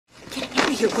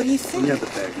here. What do you think? Give me the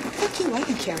bag. Fuck you, I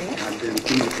can carry it. Goddamn,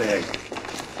 give me the bag.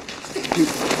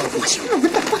 What, you gonna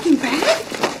rip the fucking bag?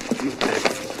 Give me the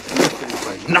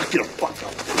bag. Knock your fuck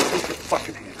out. Take your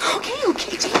fucking hand.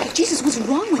 Okay, take it. Jesus, what's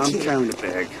wrong with you? I'm carrying the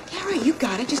bag. Yeah, right, you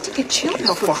got it. Just take a chill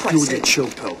pill for Fuck Christ's you with sake. your chill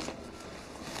pill.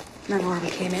 Remember where we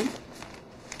came in?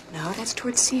 No, that's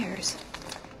towards Sears.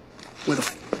 Where the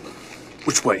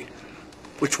Which way?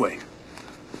 Which way?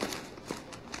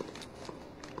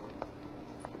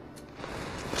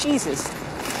 Jesus.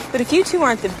 But if you two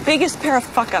aren't the biggest pair of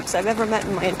fuck-ups I've ever met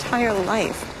in my entire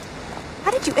life,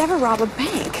 how did you ever rob a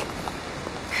bank?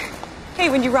 Hey,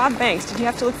 when you robbed banks, did you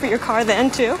have to look for your car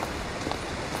then, too?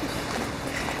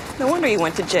 No wonder you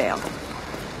went to jail.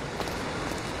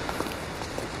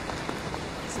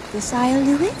 Is it this aisle,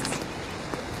 Louis?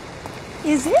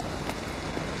 Is it?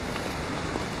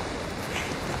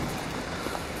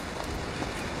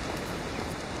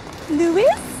 Louis?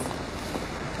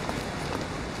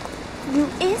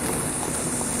 Louis?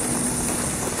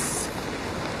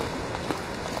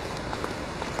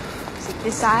 Is it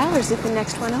this aisle or is it the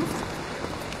next one over?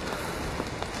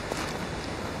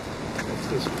 It's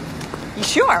this one. You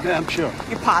sure? Yeah, I'm sure.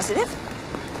 You're positive?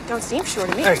 Don't seem sure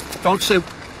to me. Hey, don't say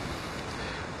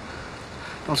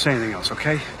anything else,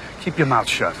 okay? Keep your mouth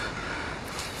shut.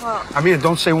 Well, I mean,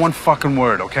 don't say one fucking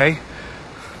word, okay?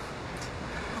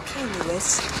 okay,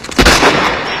 Louis.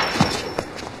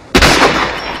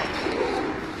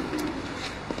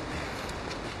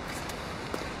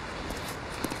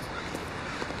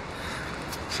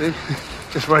 See?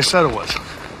 Just where I said it was.